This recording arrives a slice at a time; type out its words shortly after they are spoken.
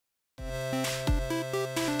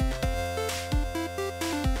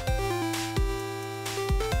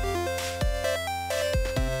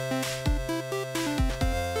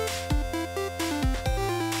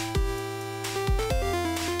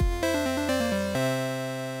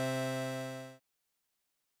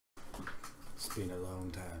been a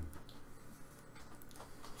long time.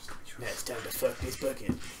 Now it's time to fuck this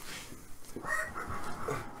bucket.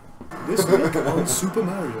 This week on Super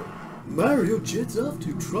Mario, Mario jets off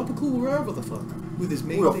to tropical wherever the fuck with his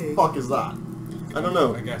main Who the fuck is that? I don't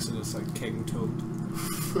know. I guess it is like King Toad.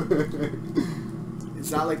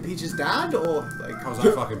 Is that like Peach's dad or like? How's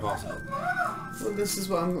that fucking possible? Well, this is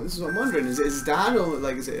what I'm wondering. Is it his dad or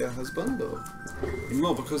like is it a husband or?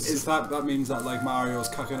 No, because that means that like Mario's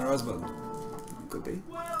cucking her husband. Could be.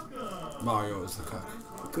 Mario is the cuck.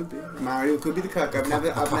 Could be. Mario could be the cuck. I've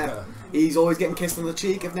never. He's always getting kissed on the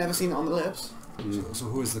cheek. I've never seen it on the lips. So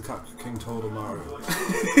who is the cuck? King Toad or Mario?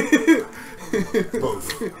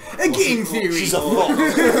 Both. A game theory. She's a thought.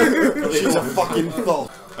 She's a fucking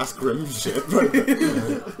thought. That's grim shit. Welcome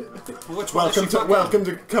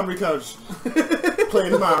to Cymru Couch.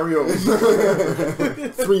 Playing Mario.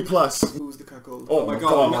 3+. Who's the cuckold? Oh my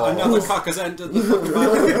god, another cuck has entered the fucking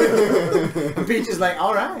battle. And Peach is like,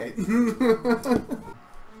 alright.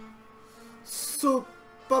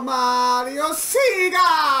 Super Mario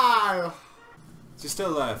Seagull! She's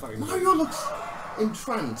still there, fucking. Mario looks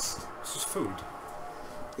entranced. It's just food.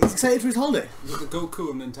 He's excited for his holiday. Look at Goku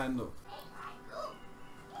and Nintendo.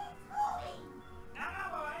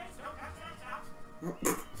 No,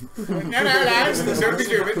 lads, don't be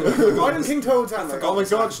stupid. Why didn't King Toad sound like? Oh my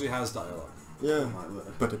god, actually has dialogue. Yeah.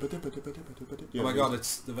 Oh my god,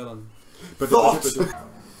 it's the villain. Thoughts!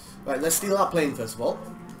 Right, let's steal our plane first of all.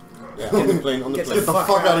 Yeah, on the plane, on the plane. Get the fuck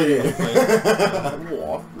out of here.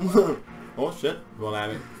 What? Oh shit. Well, I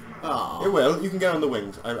mean. Aww. It will, you can get on the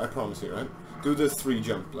wings, I promise you, right? Do the 3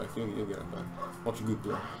 jump, like, you'll get it back. Watch a good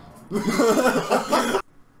play.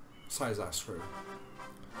 Size that screw.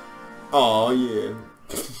 Oh yeah.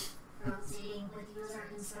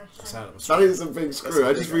 That is a big screw.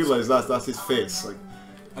 I just realised that's his face. Like,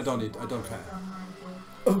 I don't care.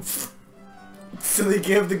 So they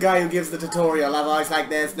give the guy who gives the tutorial a voice like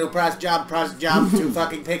this: no, press jump to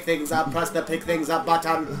fucking pick things up, press the pick things up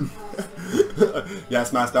button.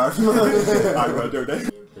 yes, master. I will do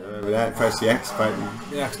that. Remember that? Press the X button.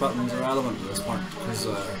 The X buttons are relevant at this point because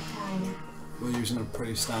we're using a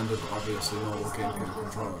pretty standard, obviously normal GameCube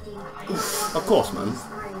controller. Of course, man.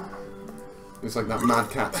 It's like that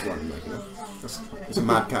Mad Catz one, like, you know? It's a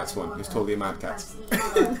Mad Catz one. It's totally a Mad Catz.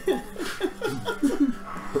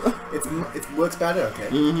 It works better, okay?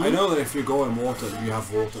 I know that if you go in water, you have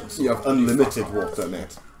water. So you have unlimited water,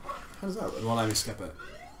 mate. How does that work? Well, let me skip it.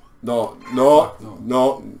 No.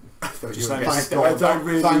 I thought Just you were let me I skip thought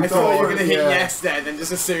it. you were going to hit yes then and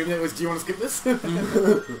just assume it was, do you want to skip this?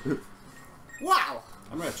 Wow!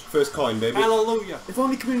 I'm rich. First coin, baby. Hallelujah! If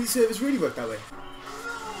only community service really worked that way.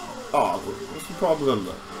 Oh, what's the problem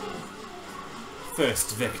then?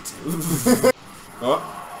 First victim. What?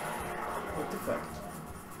 What the fuck?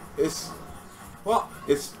 It's... What?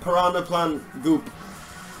 It's piranha plant goop.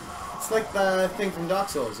 It's like the thing from Dark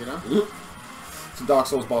Souls, you know? It's a Dark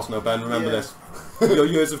Souls boss now, Ben. Remember Yeah. this. Your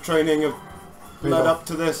years of training have led up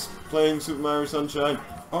to this, playing Super Mario Sunshine.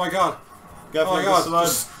 Oh my god! Get Oh my god!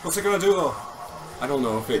 What's it gonna do though? I don't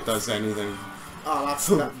know if it does anything. Oh, that's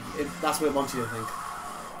what it wants you to think.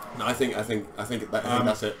 No, I think that's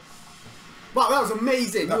it. Wow, that was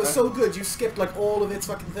amazing! You were so good, you skipped like all of its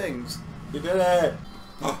fucking things. You did it!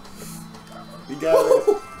 You got it!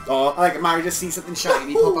 Oh, I like Mario just sees something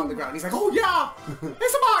shiny, pop on the ground, he's like, oh yeah!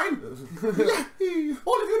 It's a mine! Yeah.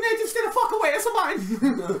 All of you natives stay the fuck away, it's a mine!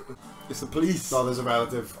 it's the police! No, there's a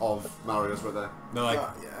relative of Mario's brother. They're like,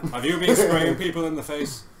 yeah. have you been spraying people in the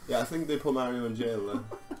face? Yeah, I think they put Mario in jail then.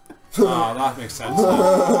 Ah, that makes sense.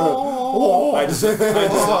 Oh, I deserve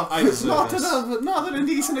this. not an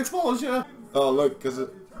indecent exposure. Oh look, because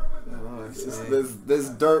there's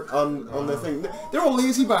dirt on the thing. They're all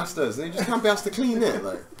lazy bastards. They just can't be asked to clean it.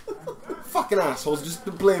 Like fucking assholes. Just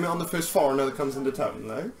blame it on the first foreigner that comes into town.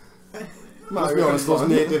 Like. Let's be honest, those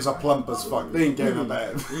natives are plump as fuck. They ain't getting a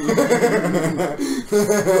bed.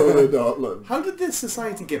 No, they're not. Look. How did this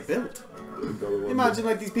society get built? Imagine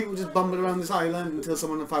like these people just bumbling around this island until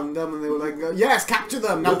someone found them and they were like, yes, capture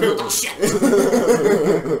them, now build this shit!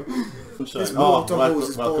 This mortar hose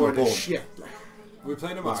is bored as shit. We're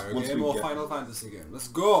playing a Mario game or Final Fantasy game. Let's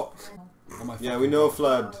go! Yeah, we know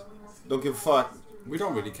Flood. Don't give a fuck. We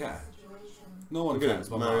don't really care. No one cares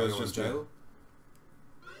about Mario's just jail.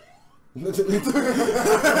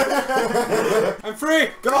 I'm free!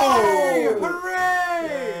 Go! Hey,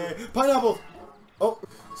 hooray! Yeah. Pineapple! Oh!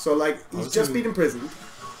 So like, he's just been imprisoned,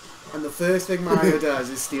 and the first thing Mario does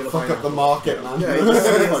is steal a Fuck pineapple. up the market, man. Yeah, he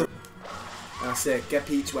steals it. That's it, get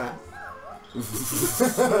Peach wet.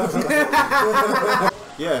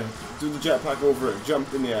 Yeah, do the jetpack over it,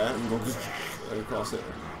 jump in the air and go across it.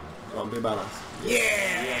 Come on, be a badass.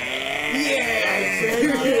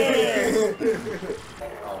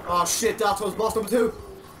 Oh shit, Dark Souls boss number 2.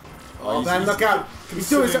 Oh, Ben, he's look out. He's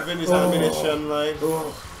doing serving his ammunition, like.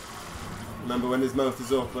 Oh. Remember when his mouth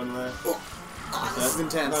is open, like. This is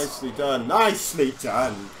intense. Nicely done. Nicely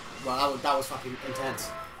done. Well, that was fucking intense.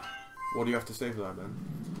 What do you have to say for that, Ben?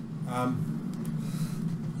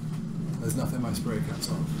 There's nothing my spray can't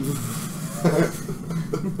solve.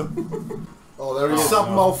 Oh, there he is. Sup,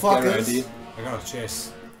 Get motherfuckers. ready. I gotta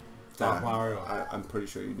chase Dark Mario. I'm pretty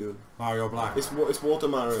sure you do. Mario Black. It's Water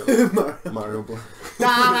Mario. Mario Black.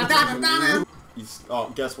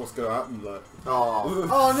 Guess what's gonna happen, like. Oh.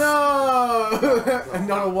 Oh no! And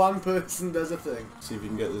not a one person does a thing. See if you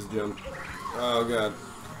can get this jump. Oh god.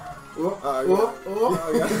 Oh, Oh, oh,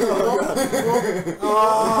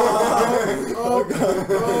 oh,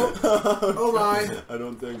 oh, oh my. I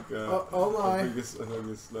don't think. Oh my. I think it's not.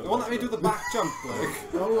 You won't let me do the back jump, like.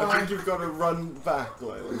 Oh I my. think you've got to run back,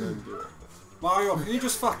 like, and then do it. Mario, can you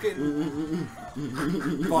just fucking... Boys,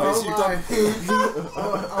 Oh you've my. done...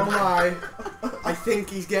 Oh my. I think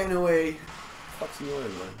he's getting away. What's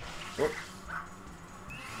annoying, man? What?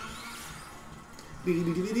 Beep,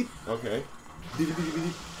 beep, beep, beep. Okay. Beep, beep, beep,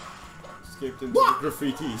 beep. Escaped into the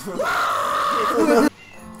graffiti.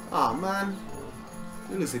 Oh man.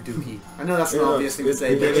 It looks like Dookie. I know that's an Yeah, obvious thing to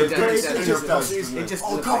say, but it it just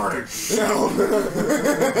all looks covered like in shit.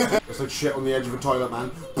 It's like shit on the edge of a toilet,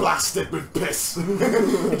 man. Blast it with piss.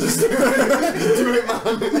 Just do it,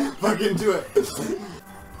 man. Fucking do it.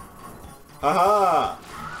 Haha!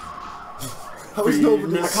 How is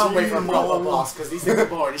nobody I can't wait for a proper boss because these things are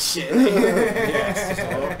boring as shit.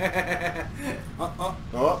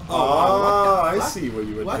 I see what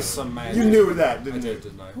you were doing. Some man. You knew that, I didn't you?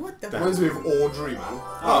 didn't I? What the Reminds me of Audrey,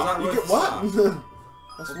 man. You get what?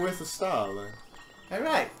 That's worth a star, like.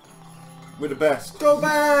 Alright. We're the best. Go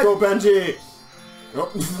back! Go Benji! Oh.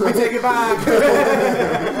 I take it back!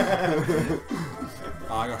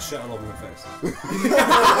 I got shit all over my face.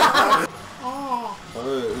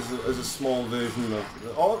 There's a small version of...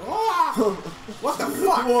 What the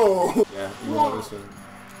fuck? Whoa! Yeah, you want this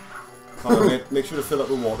one. Make sure to fill up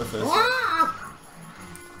with water first.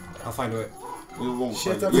 I'll find a way. You won't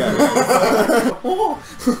Shit, find it. Yeah.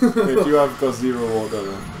 Wait, you have got 0 water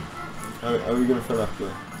then. How are we gonna fill up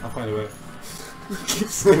there? I'll find a way.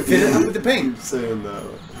 Fill it up with the paint. Keep saying that.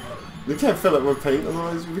 You can't fill it with paint,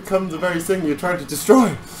 otherwise it becomes the very thing you're trying to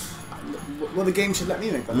destroy. Well, the game should let me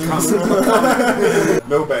make that.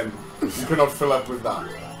 No, Ben. You cannot fill up with that.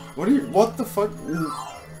 What the fuck?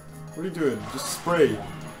 What are you doing? Just spray.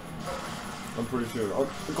 I'm pretty sure. I'll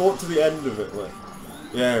go up to the end of it, like.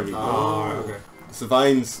 Yeah, there we go. Oh, okay. It's the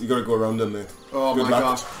vines, you gotta go around them there. Oh Good my luck.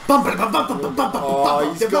 gosh. Oh,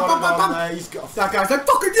 he's got it on there, he's got... That guy's like,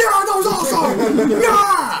 fucking yeah, that was awesome!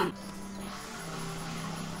 Yeah!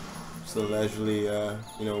 So leisurely,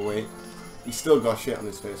 wait. He's still got shit on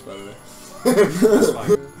his face, by the way. That's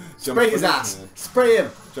fine. Spray his ass. Spray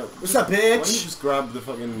him. Jump. What's up, Why don't you bitch? just grab the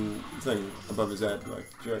fucking thing above his head, like,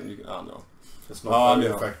 do you reckon you can... Oh, no. It's not very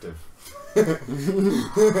no. effective. Yeah,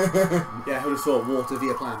 who'd have thought water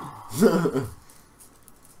via plant?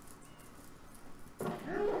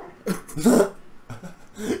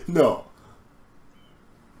 No.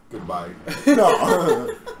 Goodbye. No.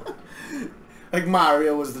 Like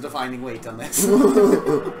Mario was the defining weight on this.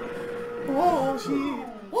 Oh, shit.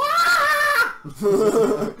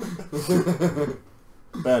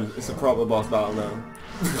 Ben, it's a proper boss battle now.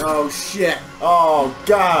 Oh, shit. Oh,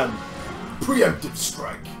 God. Preemptive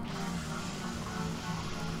strike.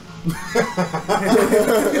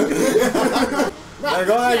 There you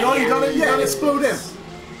go, you got it, Yeah, explode him.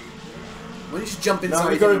 Why don't you just jump inside Now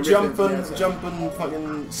you him gotta and jump and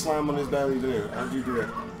fucking slam on his belly, don't you? How'd you do it?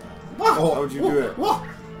 What? How'd you do it? What?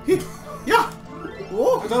 Yeah.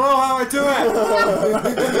 Oh. I don't know how I do it!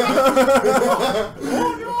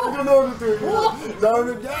 I don't know what to do. No,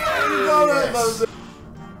 yeah, you got it. That's it.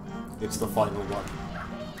 It's the final one.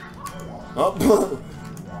 Up.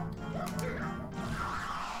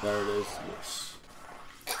 There it is. Yes.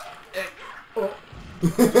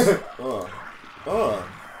 Oh. Oh.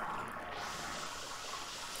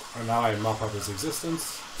 And now I mop up his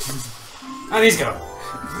existence. And he's gone.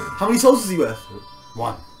 How many souls is he worth?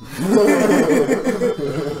 1.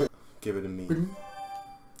 Give it to me.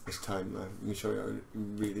 It's time, man. Let me show you how to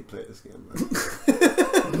really play this game, man.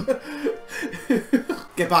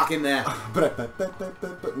 Get back in there.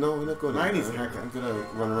 But no, we're not going Mine in needs there. a haircut. I'm gonna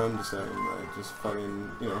run around a second, like, just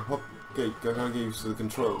fucking, hop. Okay, I gotta get used to the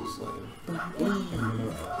controls, like.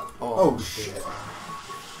 Oh shit.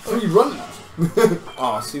 Oh, you run?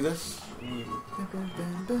 Oh, see this?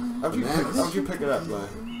 How'd you pick it up, like?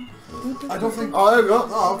 I don't think. Oh, there we go.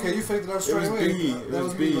 Oh, okay, you faked it out straight was away. B. That It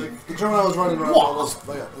was me, B. Like, the time I was running around, What? I was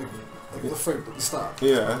like the frame at the start.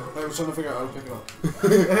 Yeah. I was trying to figure out how to pick it up.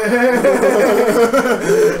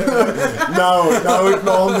 Now it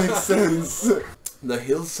all makes sense. The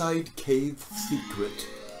hillside cave secret.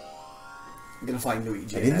 I'm gonna find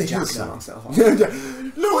Luigi In the jacking hillside. myself off.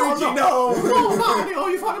 Luigi, no! Oh, Mario,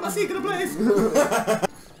 you found my secret place!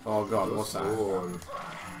 Oh god, what's that?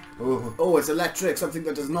 Oh, it's electric, something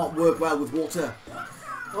that does not work well with water.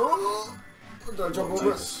 Oh! Did I jump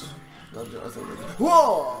over it?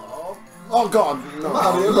 Whoa! Oh god, no!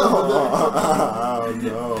 Mario, Oh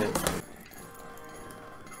no!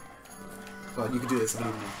 God, you can do this,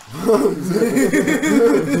 believe me.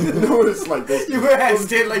 No, it's like this. You were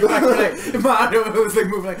hesitating like back right. Mario was like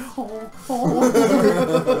moving like,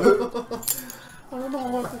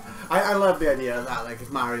 I love the idea of that, like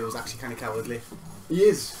if Mario was actually kind of cowardly. He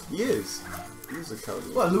is. He is. He's a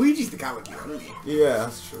cowardly. Well, Luigi's the cowardly one, isn't he? Yeah,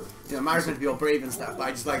 that's true. You know, Mario's meant to be all brave and stuff, but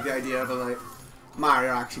I just like the idea of like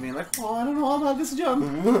Mario actually being like, oh, I don't know about this jump.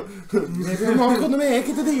 Maybe I'm not gonna make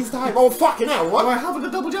it to these time. Oh fucking hell! What? What? Am I having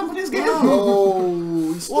a double jump in this game?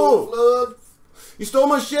 Oh, he stole blood. You stole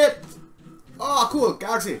my shit. Oh, cool,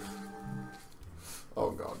 Galaxy.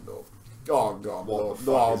 Oh god, no. Oh god, What no. the fuck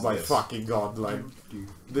Oh is my this? fucking god, like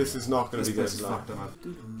this is not gonna be good. Like.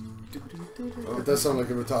 It does sound like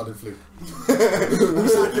a retarded flute.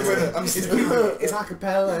 It's a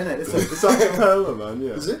cappella, isn't it? It's It's a cappella, man.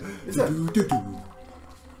 Yeah. Is it? Is it?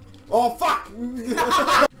 Oh fuck!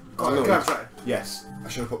 Come on, try. Yes, I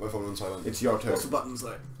should have put my phone on silent. it's your turn. What's the buttons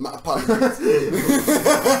like?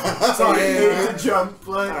 Sorry, Sorry. jump.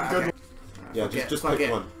 Like, Alright, good. okay. Yeah, Fuck it, just fuck pick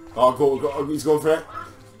it. one. Oh, go. He's going for it.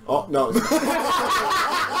 Oh no.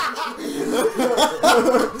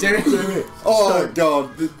 Jerry. Oh god,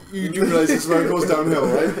 you do realise this is where it goes downhill,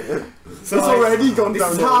 right? So It's already gone This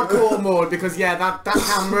is downhill. hardcore mode because yeah, that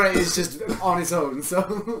camera is just on its own. So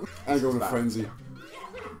I'm going with frenzy.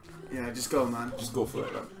 yeah, just go, man. Just go for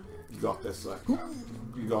it, man. You got this, like.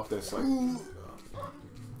 You got this, like.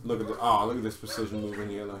 Look at this precision moving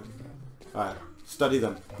here, like. Alright, study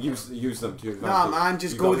them. Use them to your advantage. Nah, man,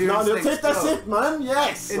 just go with your instincts. Take that's Go. it, man.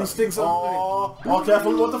 Yes. Instincts on Oh,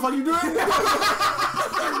 careful! What the fuck are you doing?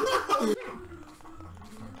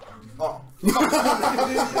 Oh.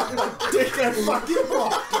 Take that fucking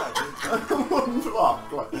block, like. One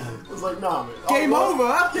block, like. It's like, nah, mate. Game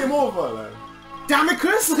over? Game over, like. Damn it,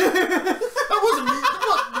 Chris! That wasn't me.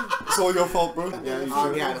 What? It's all your fault, bro. Yeah, you I'll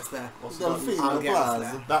should. get us there. What's I'll that? get us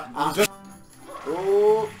there. That you just.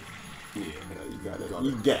 Oh. Yeah, you got it.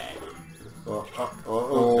 You get it. Oh,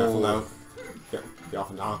 careful now. Get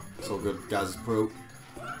off now. It's all good. Gaz is pro.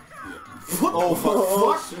 Oh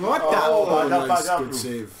fuck! What the? Oh, Oh, back nice. up. Good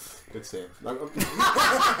save. Good save. You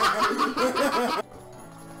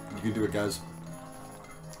can do it, Gaz.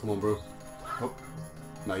 Come on, bro. Oh.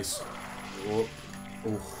 Nice. Oh,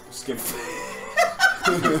 skip.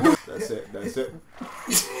 That's it. That's it.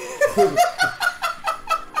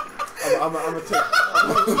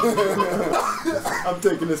 I'm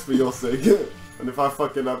taking this for your sake. And if I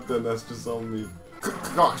fuck it up, then that's just on me.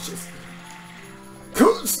 Cautious.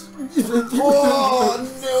 Oh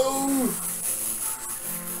no!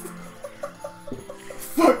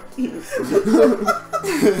 Fuck you.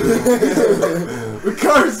 We're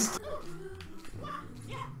cursed.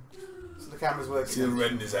 So the camera's working. See the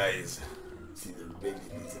red in his eyes.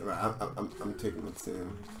 Right, I'm taking it to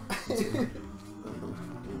him. I'm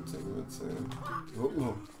taking it to him.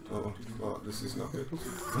 Oh, this is not good.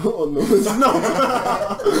 Oh no, it's not.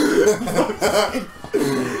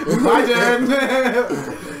 My turn!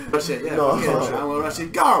 Rush it, yeah. No. Okay, and we'll rush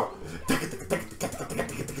it. Go!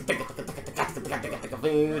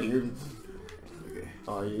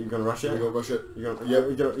 Oh, you gonna rush it? We go rush it. You gonna? Yeah,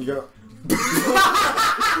 you gonna.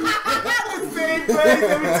 Same place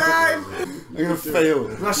every time! I'm gonna fail.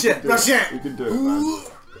 Rush it! Rush it! You can do it, man.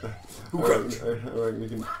 Who I crouch? reckon you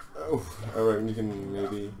can. Oh, I reckon you can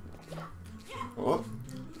maybe. What?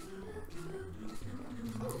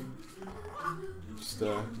 Just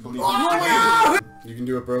believe. You can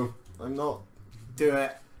do it, bro. I'm not. Do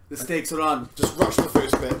it. The stakes are on. Just rush the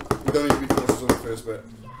first bit. You don't need to be cautious on the first bit.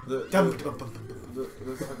 The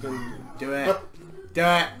fucking. Do it. Do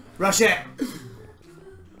it. Rush it.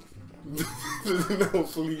 No,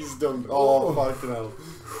 please don't. Oh, fucking hell.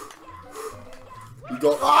 You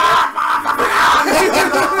got.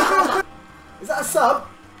 Is that a sub?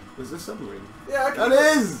 Is this submarine? Yeah, That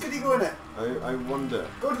is! Can you go in it? I wonder.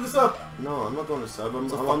 Go to the sub. No, I'm not going to sub. I'm a on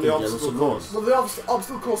the fucking obstacle yellow course. Well, the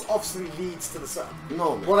obstacle course obviously leads to the sub.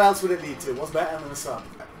 No, man. What else would it lead to? What's better than a sub?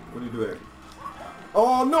 What are you doing?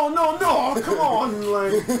 Oh no no no! Come on,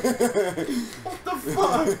 like what the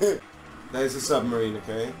fuck? There's a submarine,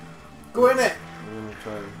 okay? Go in it. I'm gonna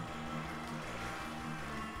try.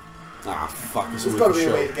 Ah, fuck. It's There's all got to for be a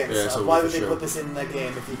show. way to get Yeah, this it's up. all Why for would they show. put this in the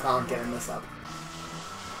game if you can't get in this up?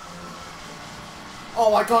 Oh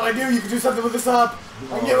my god, I knew you could do something with this up!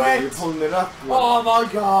 I knew You're it! pulling it up. Oh my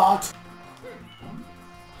god!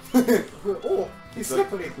 Oh, he's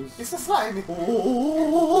slippery. It's a slime.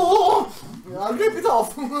 Oh, I'll rip it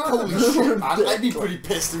off. Holy shit, man. I'd be pretty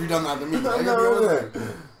pissed if you done that to me. I know, isn't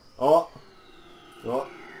it? Oh. Oh.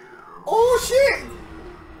 Oh shit!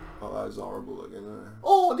 Oh, that is horrible looking, isn't it?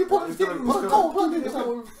 Oh, they put his He's thing gonna- with a cold one in his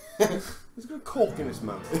mouth. He's got a cork in his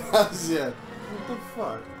mouth. Yeah. What the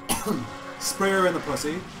fuck? Spray her in the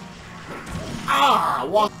pussy. Ah,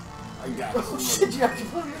 what? I guess. Oh shit, you actually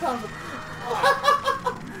put it down.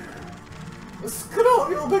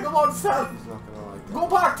 Screw you, big monster! He's not gonna like that. Go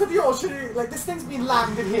back to the ocean. Like, this thing's been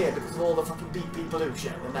landed here because of all the fucking beep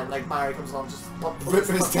pollution. And then, like, Mario comes along just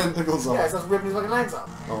Ripping his tentacles off. Yeah, so it's ripping his fucking legs off.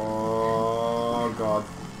 Oh god.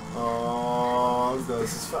 Oh,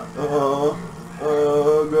 This is fun. oh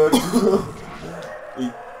god.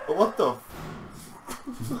 What the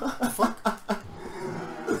fuck?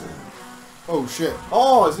 Oh shit.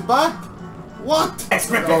 Oh, is he back? What?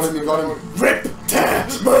 Yes, rip Got it. him, you got him. Rip, tear,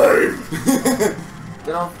 move!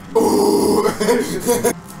 Get off. Ooh!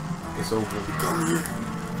 It's over. Come here.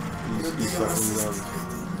 He's fucking done.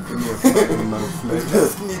 Give me a fucking mouth,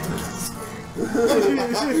 mate.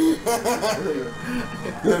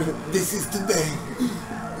 This is the day.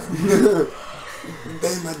 The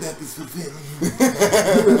day my death is fulfilled.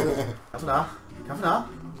 Careful now. Careful now.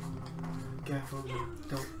 Careful.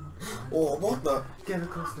 Don't. Oh, what the? Get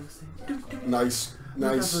across those things. Nice.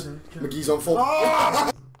 Nice. McGee's on full.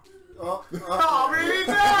 Oh, really?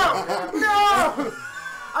 No! No!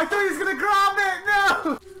 I thought he was gonna grab it!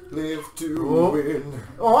 No! Live to win.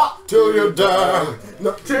 Oh! Till you die.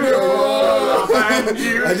 No. And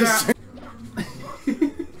you I just.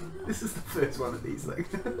 This is the first one of these things.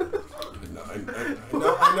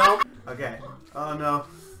 I know. Okay. Oh no.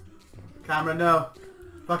 Camera, no.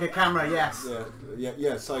 Fuck it, camera, yes.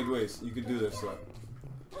 Yeah, sideways. You could do this, though.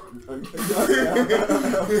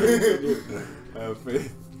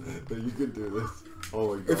 Faith, that you could do this.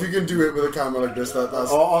 Oh my god. If you can do it with a camera like this, that is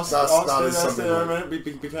something. Like...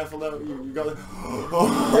 Be careful now. You got it.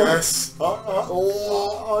 Yes.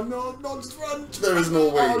 Oh no, just run. There is no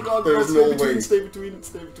way. Oh god, There is no way. Stay between.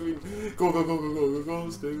 Go.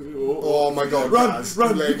 Stay. Oh my god. Run. Guys. You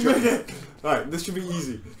Leg can make it. Alright, this should be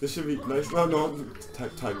easy. This should be nice. No.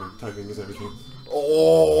 Timing is everything.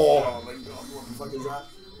 Oh. my god, what the fuck is that?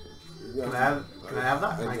 Can I have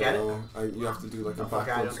that? Can I get it? You have to do like a fuck, I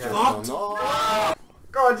backwards don't get jump. it. No.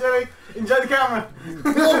 Go on, Jimmy. Enjoy the camera.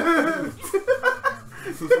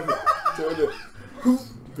 Turn it.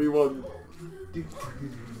 B1.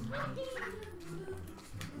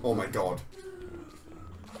 Oh my god.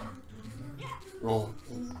 Oh.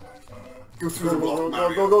 Go through the block.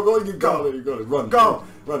 Go. You got it. Run. Go.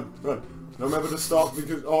 Run. Now remember to stop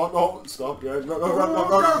because... Oh, no. Stop. Yeah. Run. Go.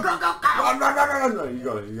 Run. No, you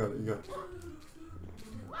got it.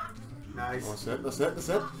 Nice. Oh, that's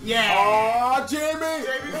it. Yeah. Oh, Jamie!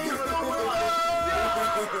 Jamie,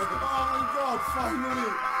 Oh my god, finally!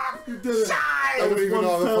 You did it! I don't even know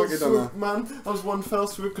how the fuck you done that. Man. That was one fell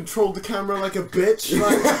swoop, controlled the camera like a bitch.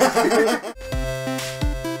 Like,